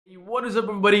What is up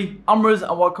everybody, I'm Riz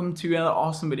and welcome to another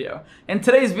awesome video. In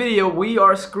today's video we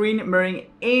are screen mirroring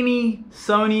any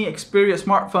Sony Xperia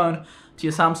smartphone to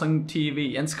your Samsung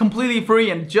TV, and it's completely free.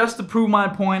 And just to prove my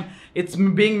point, it's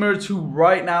being mirrored to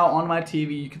right now on my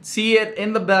TV. You can see it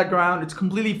in the background. It's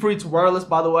completely free. It's wireless,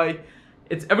 by the way.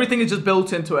 Everything is just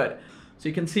built into it, so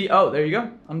you can see. Oh, there you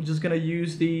go. I'm just gonna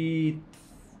use the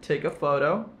take a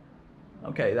photo.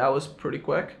 Okay, that was pretty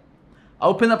quick.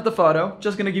 Open up the photo,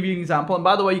 just gonna give you an example, and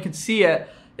by the way, you can see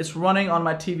it's running on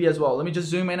my TV as well. Let me just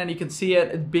zoom in and you can see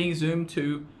it's being zoomed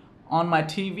to on my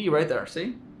TV right there,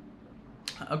 see?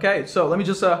 Okay, so let me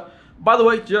just, by the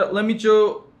way, let me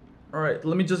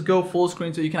just go full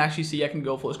screen so you can actually see I can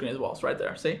go full screen as well. It's right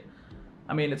there, see?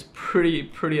 I mean, it's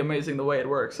pretty amazing the way it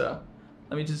works. So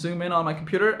let me just zoom in on my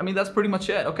computer. I mean, that's pretty much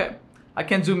it, okay? I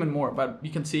can't zoom in more, but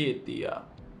you can see it,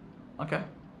 okay,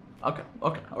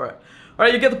 all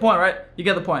right, you get the point, right? You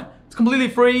get the point. It's completely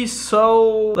free,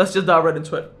 so let's just dive right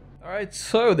into it. All right,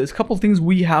 so there's a couple things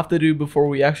we have to do before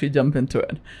we actually jump into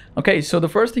it. Okay, so the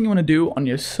first thing you want to do on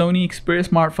your Sony Xperia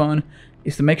smartphone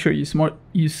is to make sure your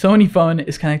Sony phone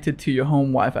is connected to your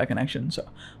home Wi-Fi connection. So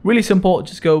really simple,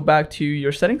 just go back to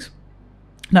your settings.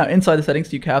 Now inside the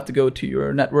settings, you have to go to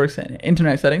your networks and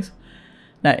internet settings.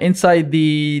 Now inside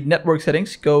the network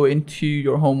settings, go into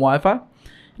your home Wi-Fi.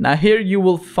 Now here you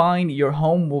will find your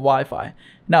home Wi-Fi.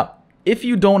 Now, if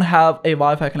you don't have a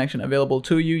Wi-Fi connection available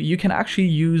to you, you can actually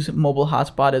use mobile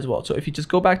hotspot as well. So if you just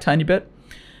go back a tiny bit,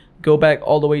 go back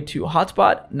all the way to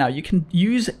hotspot. Now you can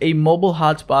use a mobile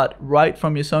hotspot right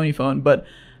from your Sony phone, but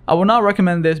I would not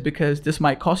recommend this because this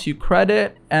might cost you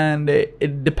credit, and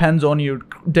it depends on your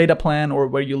data plan or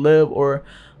where you live or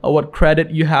what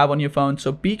credit you have on your phone.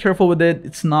 So be careful with it.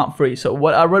 It's not free. So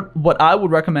what I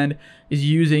would recommend is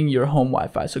using your home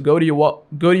Wi-Fi. So go to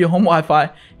your home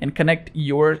Wi-Fi and connect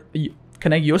your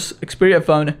Xperia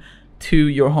phone to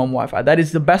your home Wi-Fi. That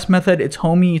is the best method. It's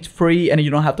homey, it's free, and you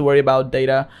don't have to worry about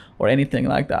data or anything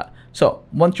like that. So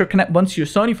once your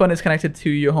Sony phone is connected to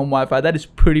your home Wi-Fi, that is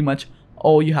pretty much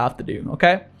all you have to do.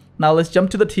 Okay. Now let's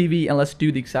jump to the TV and let's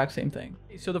do the exact same thing.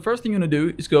 So the first thing you're gonna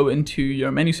do is go into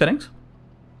your menu settings.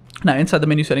 Now inside the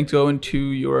menu settings, go into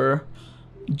your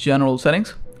general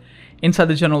settings. Inside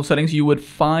the general settings, you would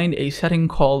find a setting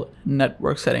called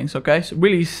network settings. Okay, so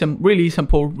really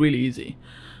simple, really easy.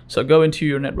 So go into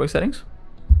your network settings.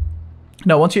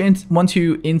 Now once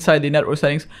you inside the network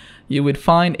settings, you would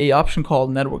find a option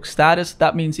called network status.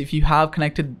 That means if you have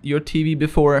connected your TV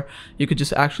before, you could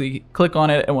just actually click on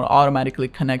it and will automatically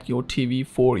connect your TV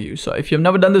for you. So if you've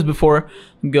never done this before,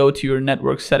 go to your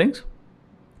network settings.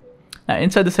 Now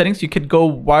inside the settings, you could go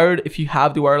wired if you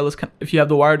have the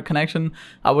wired connection.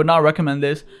 I would not recommend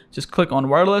this. Just click on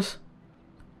wireless,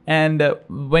 and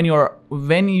when you are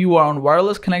on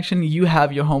wireless connection, you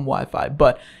have your home Wi-Fi.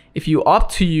 But if you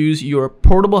opt to use your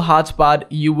portable hotspot,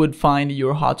 you would find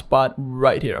your hotspot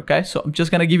right here. Okay, so I'm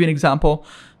just gonna give you an example.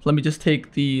 Let me just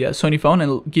take the Sony phone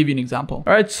and give you an example.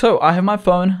 All right, so I have my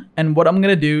phone, and what I'm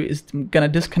gonna do is I'm gonna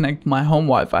disconnect my home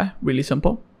Wi-Fi. Really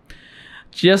simple.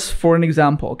 Just for an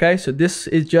example, okay? So this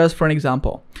is just for an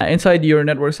example. Inside your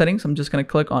network settings, I'm just gonna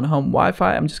click on home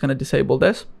Wi-Fi. I'm just gonna disable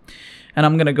this, and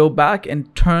I'm gonna go back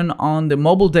and turn on the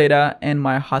mobile data and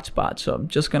my hotspot. So I'm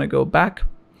just gonna go back.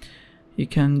 You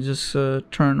can just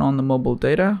turn on the mobile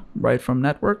data right from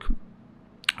network.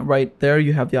 Right there,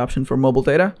 you have the option for mobile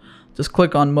data. Just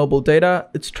click on mobile data,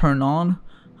 it's turned on.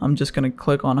 I'm just gonna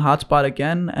click on hotspot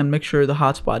again and make sure the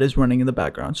hotspot is running in the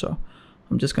background. So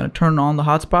I'm just gonna turn on the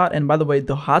hotspot, and by the way,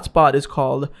 the hotspot is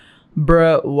called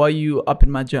 "Bruh, why you up in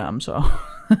my jam?" So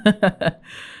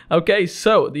okay,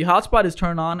 so the hotspot is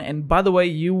turned on, and by the way,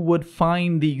 you would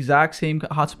find the exact same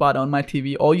hotspot on my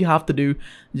TV. All you have to do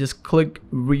is just click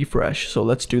refresh. So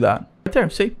let's do that right there.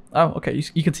 See? Oh, okay,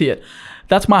 you can see it.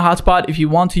 That's my hotspot. If you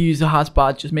want to use the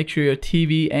hotspot, just make sure your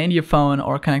TV and your phone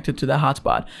are connected to that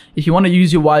hotspot. If you want to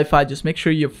use your Wi-Fi, just make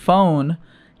sure your phone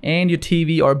and your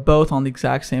TV are both on the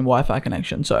exact same Wi-Fi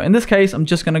connection. So in this case, I'm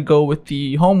just gonna go with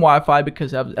the home Wi-Fi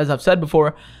because, as I've said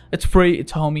before, it's free,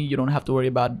 it's homey, you don't have to worry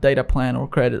about data plan or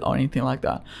credit or anything like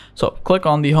that. So click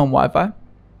on the home Wi-Fi,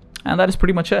 and that is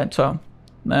pretty much it. So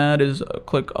that is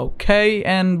click OK.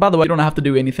 And by the way, you don't have to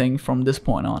do anything from this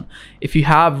point on. If you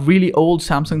have really old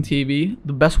Samsung TV,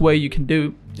 the best way you can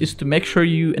do is to make sure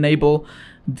you enable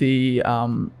the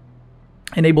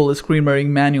screen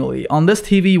mirroring manually. On this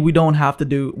TV, we don't have to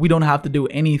do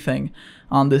anything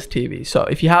on this TV. So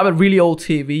if you have a really old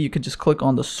TV, you can just click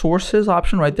on the sources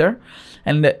option right there,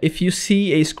 and if you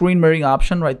see a screen mirroring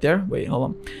option right there, wait, hold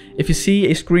on. If you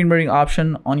see a screen mirroring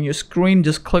option on your screen,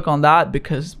 just click on that,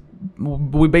 because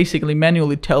we're basically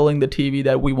manually telling the TV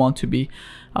that we want to be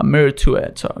mirror to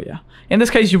it. So yeah, in this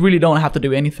case you really don't have to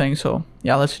do anything. So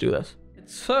yeah, let's do this.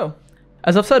 So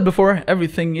as I've said before,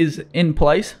 everything is in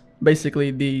place.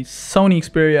 Basically the Sony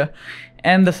Xperia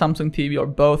and the Samsung TV are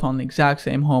both on the exact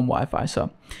same home Wi-Fi.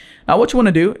 So now what you want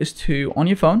to do is to, on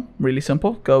your phone, really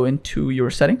simple, go into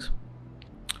your settings.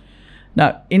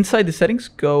 Now inside the settings,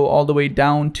 go all the way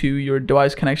down to your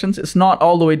device connections. It's not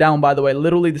all the way down, by the way,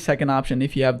 literally the second option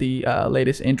if you have the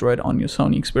latest Android on your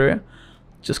Sony Xperia.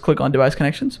 Just click on device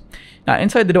connections. Now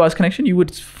inside the device connection, you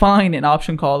would find an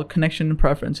option called connection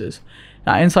preferences.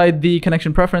 Now inside the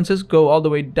connection preferences, go all the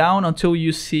way down until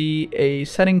you see a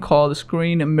setting called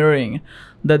screen mirroring.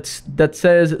 That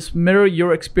says mirror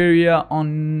your Xperia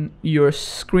on your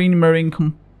screen mirroring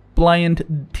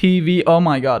compliant TV. Oh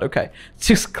my god, okay.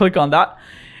 Just click on that.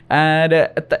 And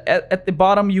at the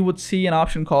bottom, you would see an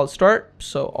option called start.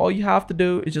 So all you have to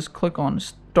do is just click on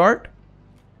start.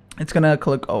 It's gonna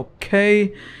click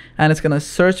OK, and it's gonna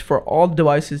search for all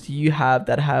devices you have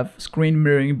that have screen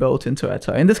mirroring built into it.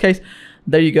 So in this case,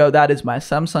 there you go, that is my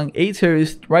Samsung 8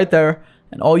 series right there,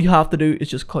 and all you have to do is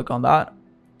just click on that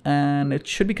and it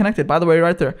should be connected. By the way,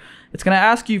 right there, it's gonna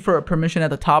ask you for a permission at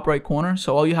the top right corner,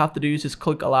 so all you have to do is just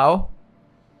click allow.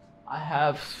 I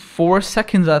have 4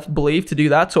 seconds, I believe, to do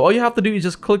that. So all you have to do is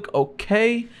just click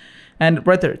OK, and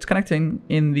right there it's connecting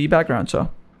in the background.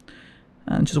 So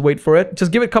and just wait for it.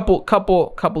 Just give it a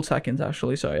couple seconds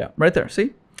actually. So yeah, right there,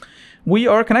 see, we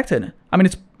are connected. I mean,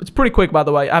 it's pretty quick, by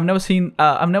the way. I've never seen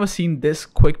this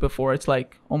quick before. It's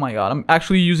like, oh my god, I'm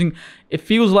actually using, it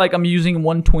feels like I'm using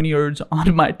 120 Hz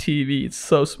on my TV. It's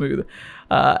so smooth.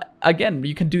 Again,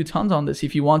 you can do tons on this.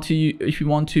 If you want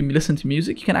to listen to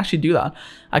music, you can actually do that.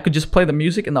 I could just play the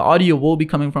music and the audio will be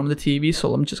coming from the TV.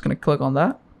 So I'm just gonna click on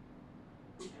that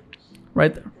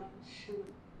right there.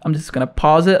 I'm just gonna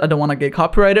pause it. I don't want to get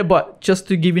copyrighted, but just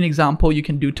to give you an example, you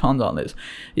can do tons on this.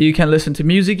 You can listen to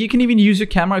music. You can even use your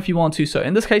camera if you want to. So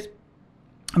in this case,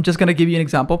 I'm just gonna give you an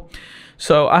example.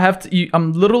 So I have to.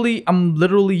 I'm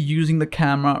literally using the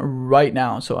camera right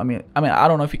now. So I mean, I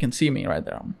don't know if you can see me right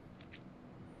there.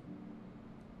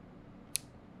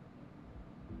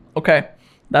 Okay.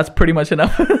 That's pretty much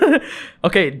enough.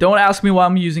 Okay, don't ask me why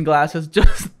I'm using glasses.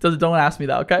 Just don't ask me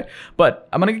that, okay? But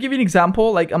I'm gonna give you an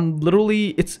example. Like I'm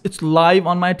literally, it's live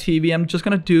on my TV. I'm just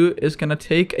gonna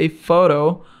take a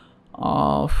photo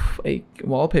of a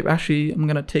wallpaper. Actually, I'm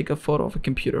gonna take a photo of a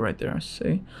computer right there.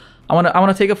 See, I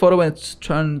wanna take a photo when it's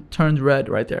turns red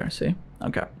right there. See,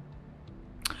 okay.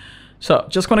 So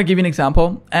just gonna give you an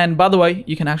example. And by the way,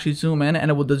 you can actually zoom in, and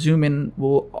the zoom in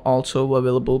will also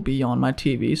available be on my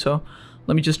TV. So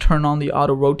let me just turn on the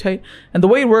auto rotate. And the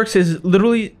way it works is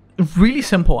literally really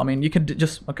simple. I mean, you can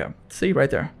just, okay, see right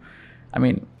there. I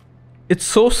mean, it's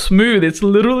so smooth. It's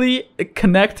literally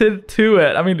connected to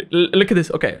it. I mean, look at this.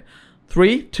 Okay,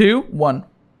 3, 2, 1.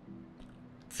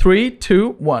 3,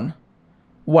 2, 1.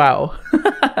 Wow.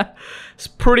 It's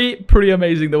pretty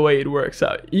amazing the way it works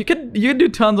out. You can do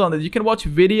tons on this. You can watch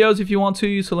videos if you want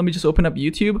to. So let me just open up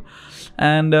YouTube,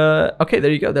 and okay, there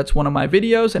you go. That's one of my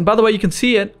videos. And by the way, you can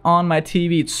see it on my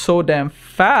TV. It's so damn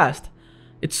fast.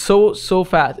 It's so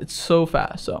fast. It's so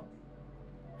fast. So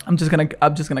I'm just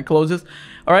gonna close this.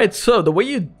 All right. So the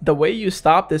way you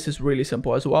stop this is really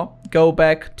simple as well. Go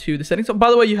back to the settings. So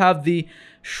by the way, you have the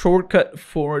shortcut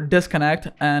for disconnect,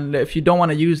 and if you don't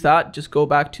want to use that, just go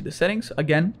back to the settings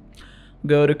again.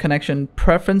 Go to connection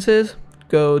preferences,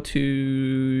 go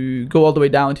all the way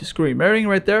down to screen mirroring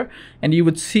right there, and you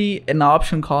would see an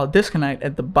option called disconnect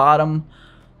at the bottom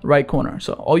right corner.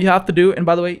 So all you have to do, and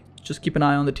by the way, just keep an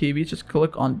eye on the TV, just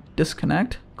click on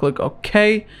disconnect, click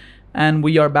OK, and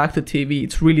we are back to TV.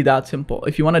 It's really that simple.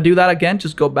 If you want to do that again,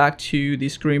 just go back to the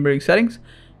screen mirroring settings,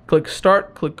 click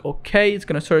start, click OK. It's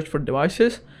gonna search for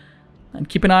devices. And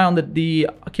keep an eye on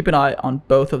keep an eye on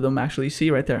both of them. Actually,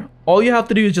 see right there. All you have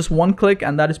to do is just one click,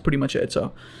 and that is pretty much it.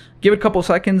 So give it a couple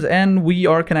seconds, and we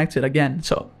are connected again.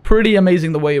 So pretty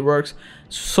amazing the way it works.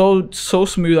 So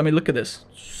smooth. I mean, look at this.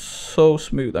 So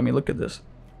smooth. I mean, look at this.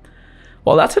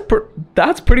 Well, that's it.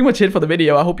 That's pretty much it for the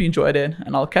video. I hope you enjoyed it,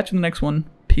 and I'll catch you in the next one.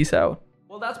 Peace out.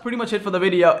 Well, that's pretty much it for the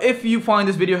video. If you find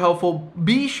this video helpful,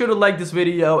 be sure to like this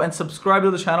video and subscribe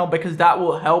to the channel, because that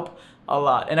will help a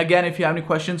lot. And again, if you have any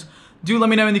questions, do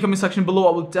let me know in the comment section below.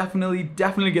 I will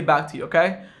definitely get back to you,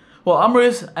 okay? Well, I'm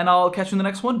Riz, and I'll catch you in the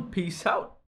next one. Peace out.